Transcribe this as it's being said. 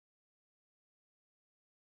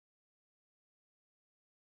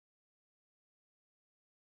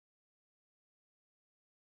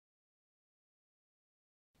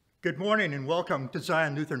Good morning and welcome to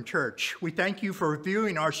Zion Lutheran Church. We thank you for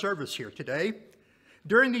viewing our service here today.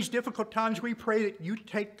 During these difficult times, we pray that you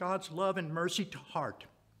take God's love and mercy to heart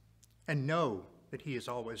and know that He is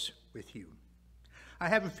always with you. I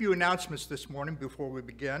have a few announcements this morning before we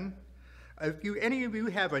begin. If any of you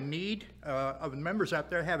have a need, of the members out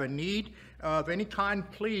there have a need of any kind,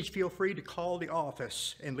 please feel free to call the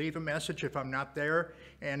office and leave a message if I'm not there.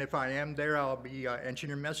 And if I am there, I'll be answering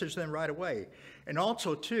your message then right away. And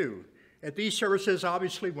also, too, at these services,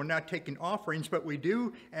 obviously, we're not taking offerings, but we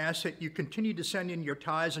do ask that you continue to send in your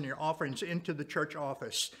tithes and your offerings into the church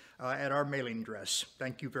office at our mailing address.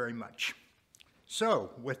 Thank you very much. So,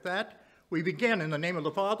 with that, we begin in the name of the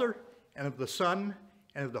Father, and of the Son,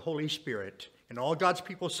 and of the Holy Spirit. And all God's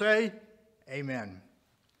people say, Amen.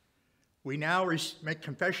 We now make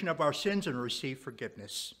confession of our sins and receive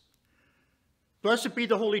forgiveness. Blessed be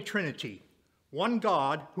the Holy Trinity, one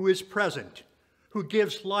God who is present, who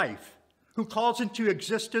gives life, who calls into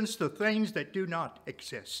existence the things that do not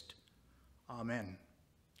exist. Amen.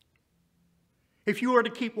 If you were to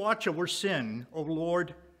keep watch over sin, O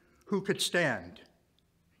Lord, who could stand?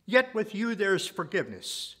 Yet with you there is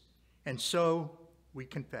forgiveness, and so we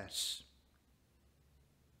confess.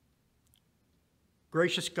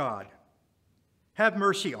 Gracious God, have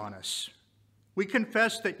mercy on us. We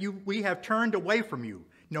confess that we have turned away from you,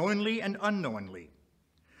 knowingly and unknowingly.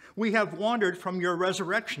 We have wandered from your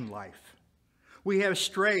resurrection life. We have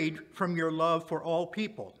strayed from your love for all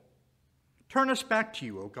people. Turn us back to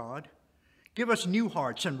you, O God. Give us new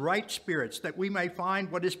hearts and right spirits that we may find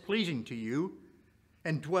what is pleasing to you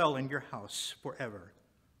and dwell in your house forever.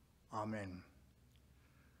 Amen.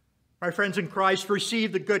 My friends in Christ,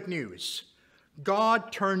 receive the good news.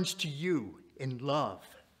 God turns to you in love.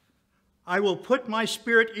 I will put my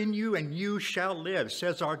spirit in you and you shall live,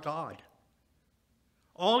 says our God.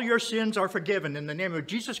 All your sins are forgiven in the name of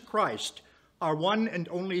Jesus Christ, our one and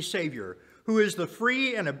only Savior, who is the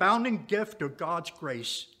free and abounding gift of God's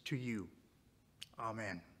grace to you.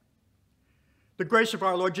 Amen. The grace of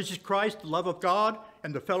our Lord Jesus Christ, the love of God,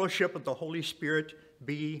 and the fellowship of the Holy Spirit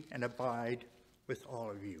be and abide with all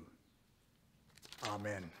of you.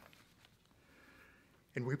 Amen.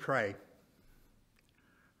 And we pray.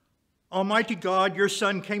 Almighty God, your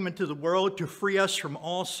Son came into the world to free us from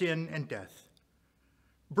all sin and death.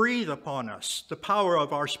 Breathe upon us the power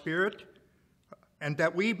of our spirit, and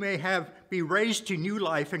that we may be raised to new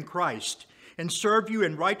life in Christ and serve you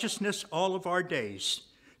in righteousness all of our days.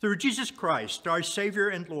 Through Jesus Christ, our Savior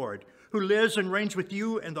and Lord, who lives and reigns with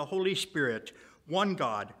you and the Holy Spirit, one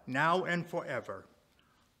God, now and forever.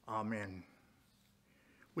 Amen.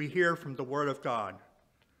 We hear from the Word of God,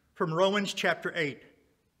 from Romans chapter 8,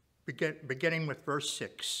 beginning with verse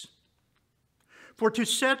 6. For to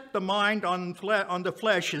set the mind on the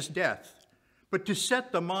flesh is death, but to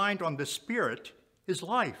set the mind on the Spirit is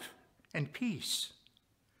life and peace.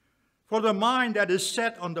 For the mind that is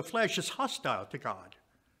set on the flesh is hostile to God,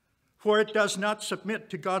 for it does not submit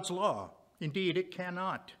to God's law. Indeed, it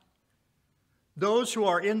cannot. Those who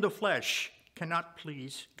are in the flesh cannot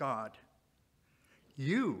please God.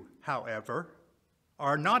 You, however,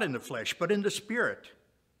 are not in the flesh, but in the Spirit.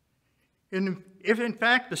 If in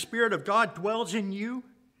fact the Spirit of God dwells in you,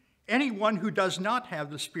 anyone who does not have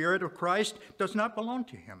the Spirit of Christ does not belong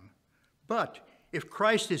to him. But if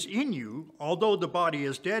Christ is in you, although the body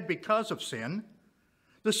is dead because of sin,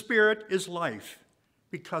 the Spirit is life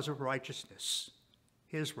because of righteousness,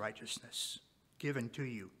 his righteousness given to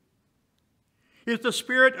you. If the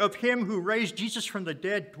Spirit of him who raised Jesus from the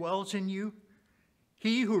dead dwells in you,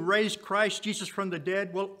 he who raised Christ Jesus from the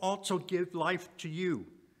dead will also give life to you,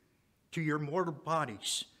 to your mortal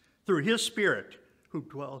bodies, through his Spirit who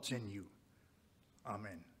dwells in you.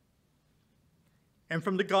 Amen. And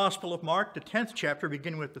from the Gospel of Mark, the 10th chapter,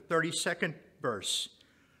 beginning with the 32nd verse.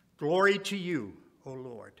 Glory to you, O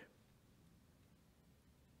Lord.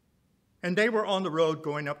 And they were on the road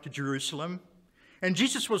going up to Jerusalem, and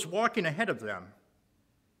Jesus was walking ahead of them.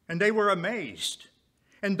 And they were amazed,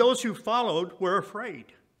 and those who followed were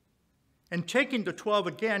afraid. And taking the 12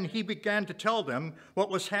 again, he began to tell them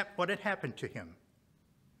what had happened to him,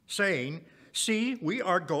 saying, See, we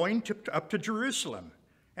are going up to Jerusalem,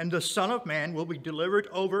 and the Son of Man will be delivered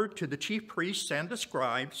over to the chief priests and the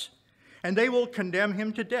scribes, and they will condemn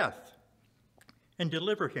him to death and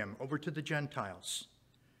deliver him over to the Gentiles.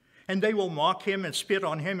 And they will mock him and spit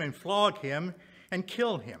on him and flog him and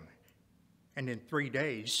kill him. And in 3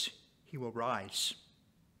 days he will rise.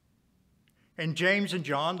 And James and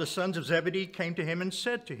John, the sons of Zebedee, came to him and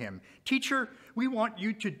said to him, Teacher, we want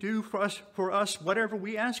you to do for us whatever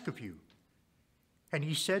we ask of you. And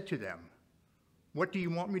he said to them, What do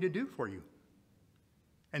you want me to do for you?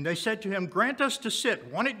 And they said to him, "Grant us to sit,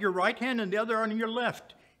 one at your right hand and the other on your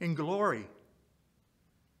left, in glory."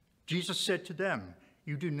 Jesus said to them,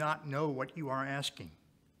 "You do not know what you are asking.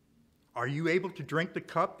 Are you able to drink the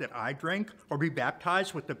cup that I drink, or be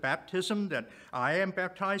baptized with the baptism that I am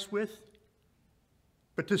baptized with?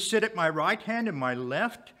 But to sit at my right hand and my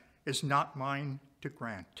left is not mine to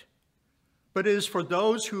grant, but it is for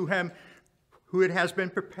those who it has been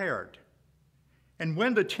prepared." And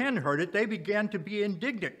when the 10 heard it, they began to be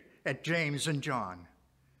indignant at James and John.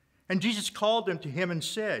 And Jesus called them to him and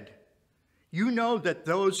said, "You know that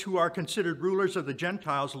those who are considered rulers of the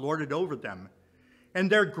Gentiles lord it over them,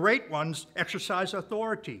 and their great ones exercise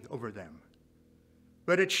authority over them.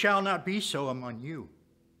 But it shall not be so among you.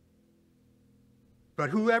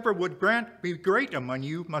 But whoever would be great among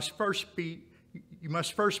you must first be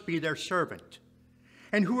their servant.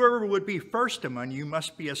 And whoever would be first among you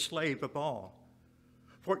must be a slave of all.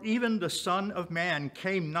 For even the Son of Man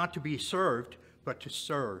came not to be served, but to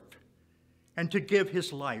serve, and to give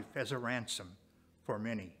his life as a ransom for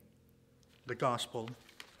many." The Gospel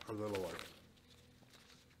of the Lord.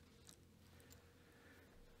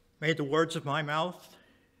 May the words of my mouth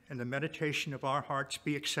and the meditation of our hearts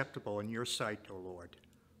be acceptable in your sight, O Lord.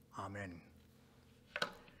 Amen.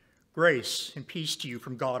 Grace and peace to you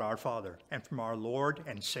from God our Father and from our Lord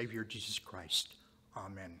and Savior Jesus Christ.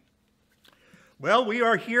 Amen. Well, we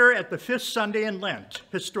are here at the 5th Sunday in Lent,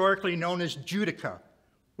 historically known as Judica,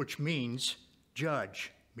 which means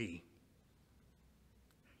judge me.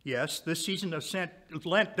 Yes, this season of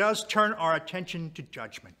Lent does turn our attention to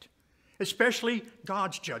judgment, especially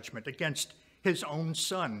God's judgment against his own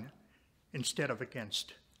Son instead of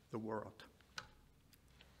against the world.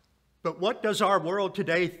 But what does our world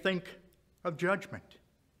today think of judgment?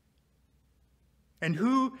 And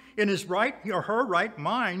who in his right or her right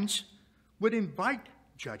minds would invite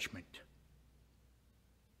judgment?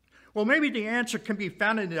 Well, maybe the answer can be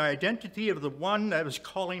found in the identity of the one that is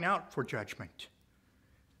calling out for judgment.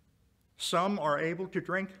 Some are able to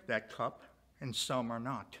drink that cup, and some are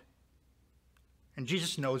not. And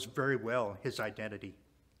Jesus knows very well his identity.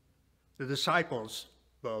 The disciples,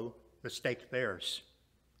 though, mistake theirs.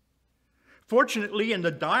 Fortunately, in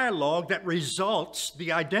the dialogue that results,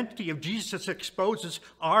 the identity of Jesus exposes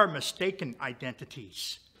our mistaken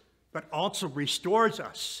identities, but also restores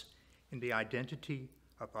us in the identity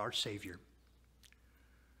of our Savior.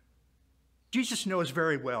 Jesus knows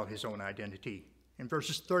very well his own identity. In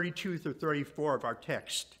verses 32 through 34 of our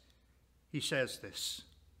text, he says this: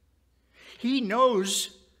 "He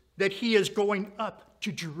knows that he is going up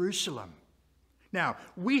to Jerusalem." Now,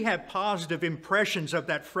 we have positive impressions of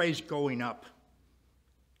that phrase, going up.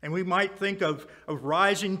 And we might think of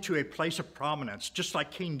rising to a place of prominence, just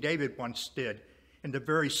like King David once did in the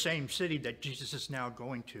very same city that Jesus is now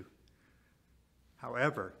going to.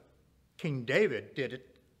 However, King David did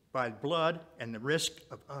it by blood and the risk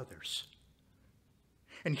of others.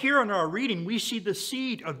 And here in our reading, we see the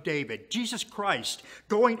seed of David, Jesus Christ,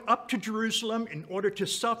 going up to Jerusalem in order to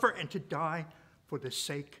suffer and to die for the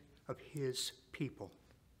sake of his people.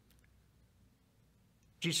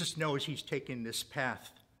 Jesus knows he's taking this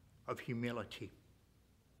path of humility.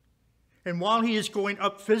 And while he is going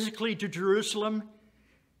up physically to Jerusalem,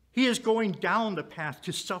 he is going down the path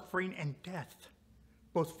to suffering and death,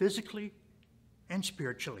 both physically and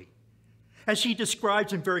spiritually, as he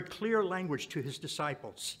describes in very clear language to his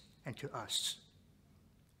disciples and to us.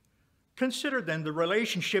 Consider then the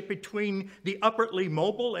relationship between the upwardly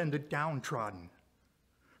mobile and the downtrodden.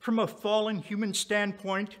 From a fallen human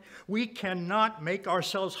standpoint, we cannot make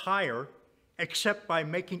ourselves higher except by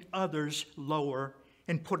making others lower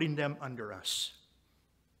and putting them under us.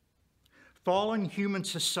 Fallen human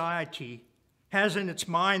society has in its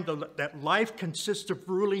mind that life consists of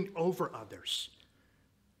ruling over others.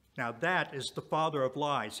 Now that is the father of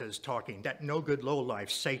lies that is talking, that no good lowlife,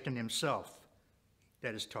 Satan himself,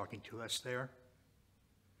 that is talking to us there.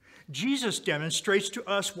 Jesus demonstrates to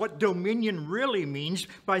us what dominion really means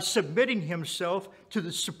by submitting himself to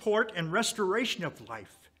the support and restoration of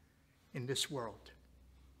life in this world.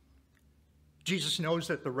 Jesus knows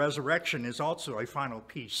that the resurrection is also a final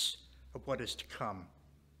piece of what is to come.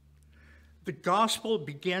 The gospel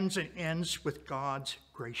begins and ends with God's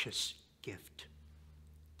gracious gift.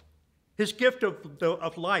 His gift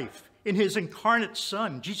of life in his incarnate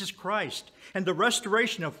Son, Jesus Christ, and the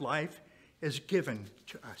restoration of life is given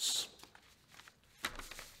to us.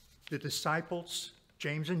 The disciples,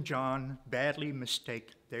 James and John, badly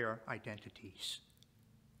mistake their identities.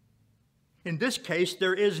 In this case,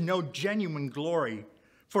 there is no genuine glory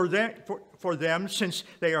for them since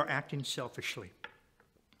they are acting selfishly.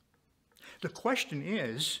 The question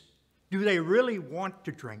is, Do they really want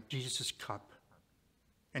to drink Jesus' cup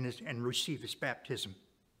and receive his baptism?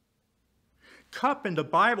 Cup in the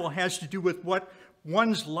Bible has to do with what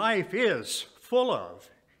one's life is full of,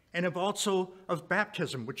 and also of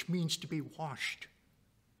baptism, which means to be washed.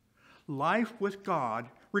 Life with God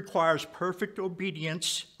requires perfect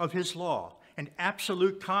obedience of his law and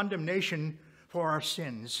absolute condemnation for our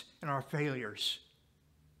sins and our failures.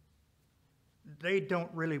 They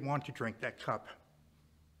don't really want to drink that cup.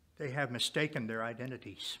 They have mistaken their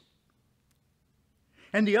identities.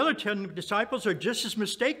 And the other 10 disciples are just as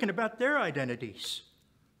mistaken about their identities.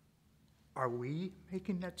 Are we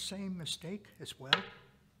making that same mistake as well?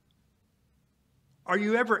 Are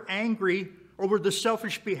you ever angry over the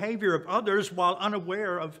selfish behavior of others while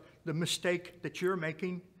unaware of the mistake that you're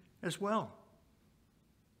making as well?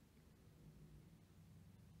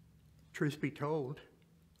 Truth be told,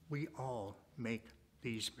 we all make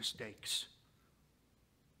these mistakes.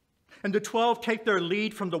 And the 12 take their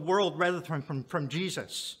lead from the world rather than from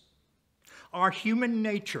Jesus. Our human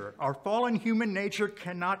nature, our fallen human nature,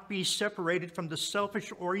 cannot be separated from the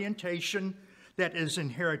selfish orientation that is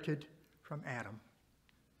inherited from Adam.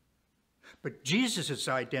 But Jesus'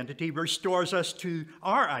 identity restores us to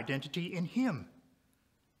our identity in him.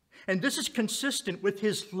 And this is consistent with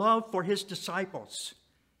his love for his disciples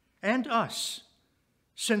and us,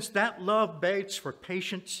 since that love begs for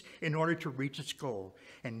patience in order to reach its goal.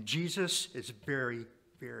 And Jesus is very,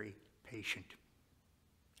 very patient.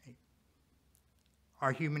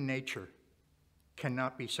 Our human nature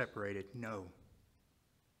cannot be separated, no.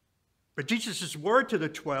 But Jesus' word to the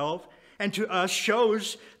 12 and to us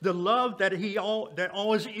shows the love that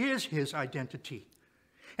always is his identity.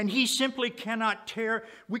 And we simply cannot tear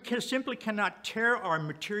our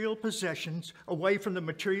material possessions away from the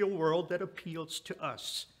material world that appeals to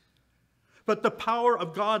us. But the power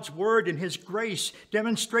of God's word and his grace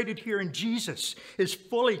demonstrated here in Jesus is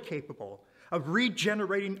fully capable of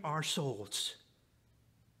regenerating our souls,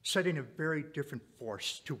 setting a very different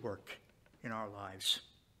force to work in our lives.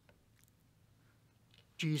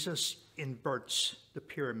 Jesus inverts the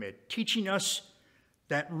pyramid, teaching us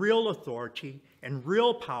that real authority and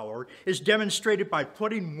real power is demonstrated by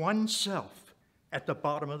putting oneself at the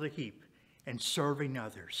bottom of the heap and serving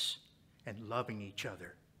others and loving each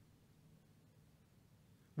other.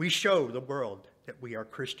 We show the world that we are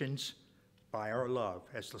Christians by our love,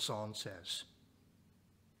 as the song says.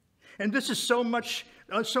 And this is so much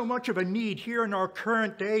of a need here in our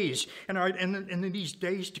current days and in these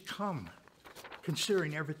days to come,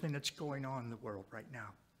 considering everything that's going on in the world right now.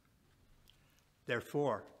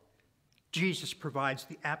 Therefore, Jesus provides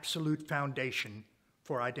the absolute foundation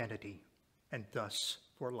for identity and thus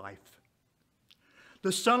for life.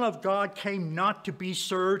 The Son of God came not to be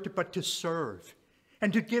served, but to serve,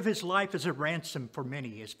 and to give his life as a ransom for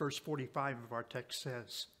many, as verse 45 of our text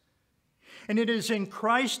says. And it is in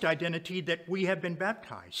Christ's identity that we have been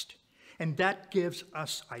baptized, and that gives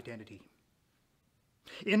us identity.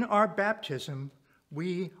 In our baptism,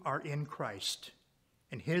 we are in Christ,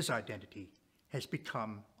 and his identity has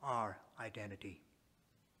become our identity.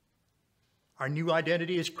 Our new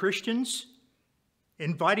identity as Christians,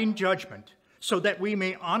 inviting judgment so that we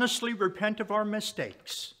may honestly repent of our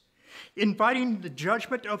mistakes, inviting the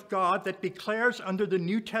judgment of God that declares under the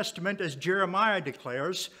New Testament, as Jeremiah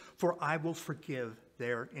declares, "For I will forgive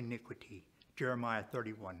their iniquity." Jeremiah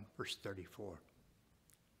 31, verse 34.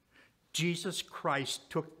 Jesus Christ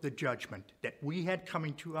took the judgment that we had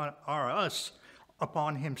coming to us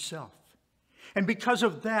upon himself. And because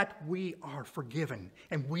of that, we are forgiven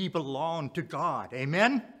and we belong to God.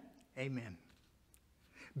 Amen? Amen.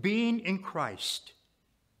 Being in Christ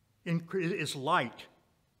is light.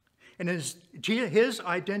 And it is his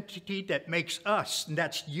identity that makes us, and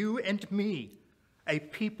that's you and me, a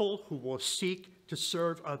people who will seek to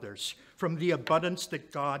serve others from the abundance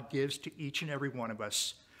that God gives to each and every one of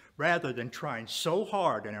us, rather than trying so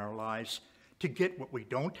hard in our lives to get what we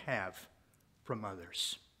don't have from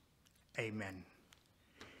others. Amen.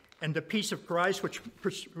 And the peace of Christ, which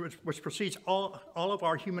precedes all of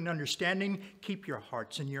our human understanding, keep your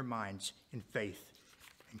hearts and your minds in faith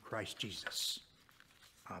in Christ Jesus.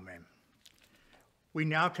 Amen. We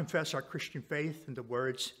now confess our Christian faith in the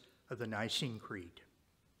words of the Nicene Creed.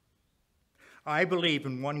 I believe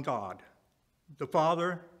in one God, the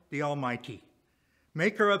Father, the Almighty,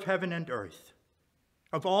 maker of heaven and earth,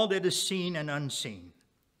 of all that is seen and unseen.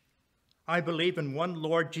 I believe in one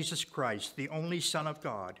Lord Jesus Christ, the only Son of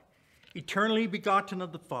God, eternally begotten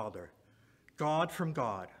of the Father, God from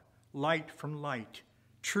God, light from light,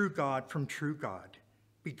 true God from true God,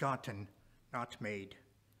 begotten, not made.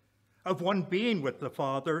 Of one being with the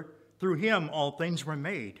Father, through him all things were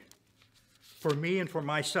made. For me and for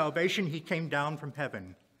my salvation, he came down from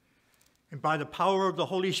heaven. And by the power of the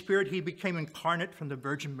Holy Spirit, he became incarnate from the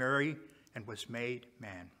Virgin Mary and was made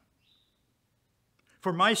man.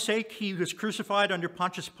 For my sake, he was crucified under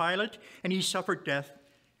Pontius Pilate, and he suffered death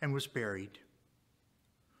and was buried.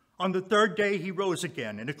 On the third day, he rose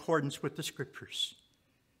again in accordance with the Scriptures.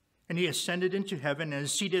 And he ascended into heaven and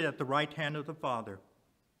is seated at the right hand of the Father.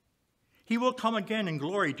 He will come again in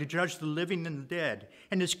glory to judge the living and the dead,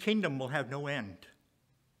 and his kingdom will have no end.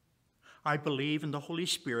 I believe in the Holy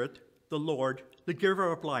Spirit, the Lord, the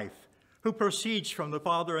giver of life, who proceeds from the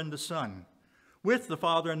Father and the Son. With the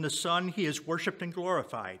Father and the Son, he is worshipped and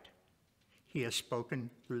glorified. He has spoken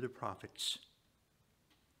through the prophets.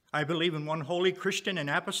 I believe in one holy Christian and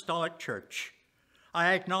apostolic church.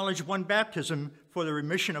 I acknowledge one baptism for the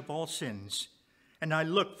remission of all sins, and I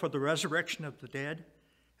look for the resurrection of the dead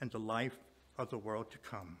and the life of the world to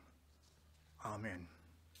come. Amen.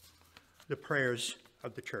 The prayers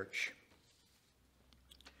of the church.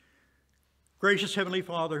 Gracious Heavenly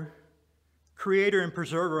Father, creator and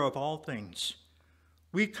preserver of all things,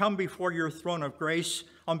 we come before your throne of grace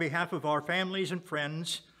on behalf of our families and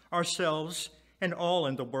friends, ourselves, and all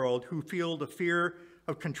in the world who feel the fear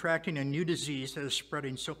of contracting a new disease that is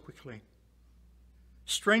spreading so quickly.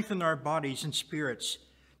 Strengthen our bodies and spirits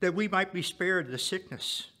that we might be spared the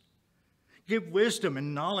sickness. Give wisdom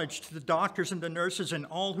and knowledge to the doctors and the nurses and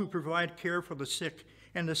all who provide care for the sick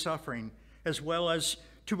and the suffering, as well as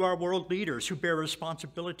to our world leaders who bear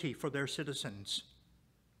responsibility for their citizens.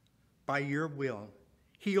 By your will,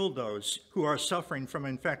 heal those who are suffering from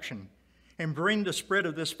infection and bring the spread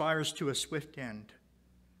of this virus to a swift end.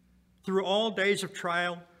 Through all days of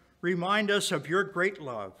trial, remind us of your great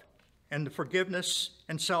love and the forgiveness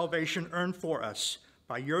and salvation earned for us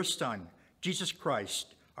by your Son, Jesus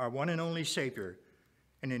Christ, our one and only Savior.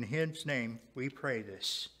 And in his name we pray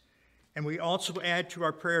this. And we also add to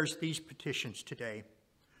our prayers these petitions today.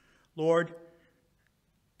 Lord,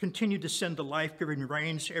 continue to send the life-giving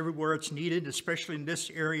rains everywhere it's needed, especially in this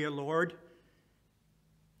area, Lord.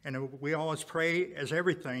 And we always pray as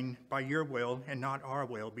everything by your will and not our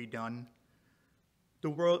will be done. The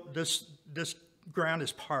world, this ground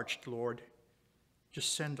is parched, Lord.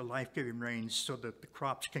 Just send the life-giving rains so that the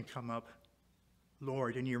crops can come up.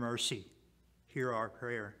 Lord, in your mercy, hear our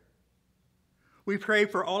prayer. We pray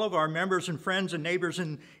for all of our members and friends and neighbors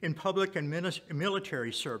in public and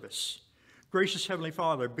military service. Gracious Heavenly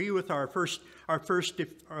Father, be with our first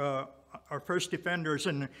defenders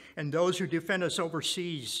and those who defend us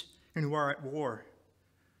overseas and who are at war.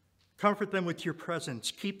 Comfort them with your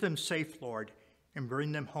presence. Keep them safe, Lord, and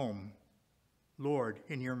bring them home. Lord,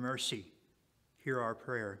 in your mercy, hear our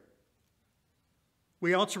prayer.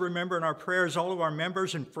 We also remember in our prayers all of our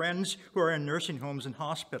members and friends who are in nursing homes and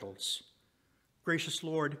hospitals. Gracious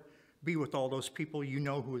Lord, be with all those people. You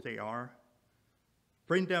know who they are.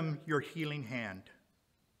 Bring them your healing hand.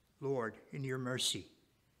 Lord, in your mercy,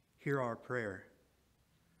 hear our prayer.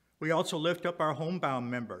 We also lift up our homebound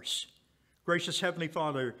members. Gracious Heavenly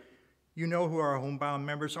Father, you know who our homebound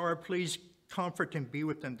members are. Please comfort and be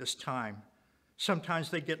with them this time. Sometimes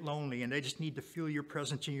they get lonely and they just need to feel your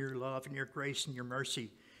presence and your love and your grace and your mercy.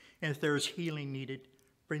 And if there is healing needed,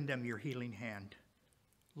 bring them your healing hand.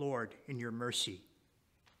 Lord, in your mercy,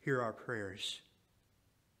 hear our prayers.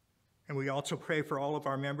 And we also pray for all of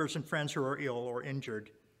our members and friends who are ill or injured.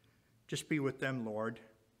 Just be with them, Lord.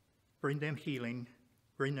 Bring them healing.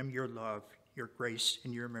 Bring them your love, your grace,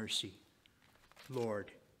 and your mercy.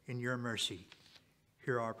 Lord, in your mercy,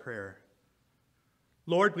 hear our prayer.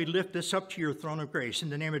 Lord, we lift this up to your throne of grace in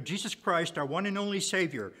the name of Jesus Christ, our one and only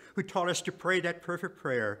Savior, who taught us to pray that perfect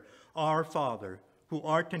prayer, Our Father, who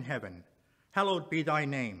art in heaven, hallowed be thy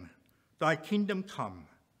name. Thy kingdom come.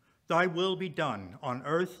 Thy will be done on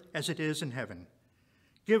earth as it is in heaven.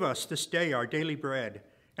 Give us this day our daily bread,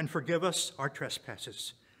 and forgive us our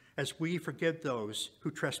trespasses, as we forgive those who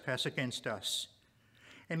trespass against us.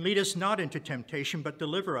 And lead us not into temptation, but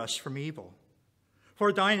deliver us from evil.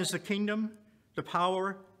 For thine is the kingdom, the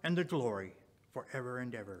power, and the glory, forever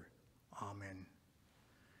and ever. Amen.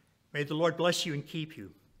 May the Lord bless you and keep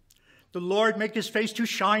you. The Lord make his face to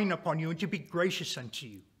shine upon you and to be gracious unto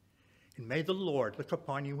you. And may the Lord look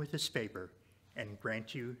upon you with his favor and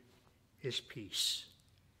grant you his peace.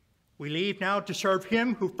 We leave now to serve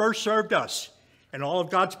him who first served us. And all of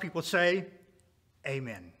God's people say,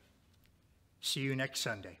 Amen. See you next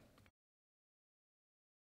Sunday.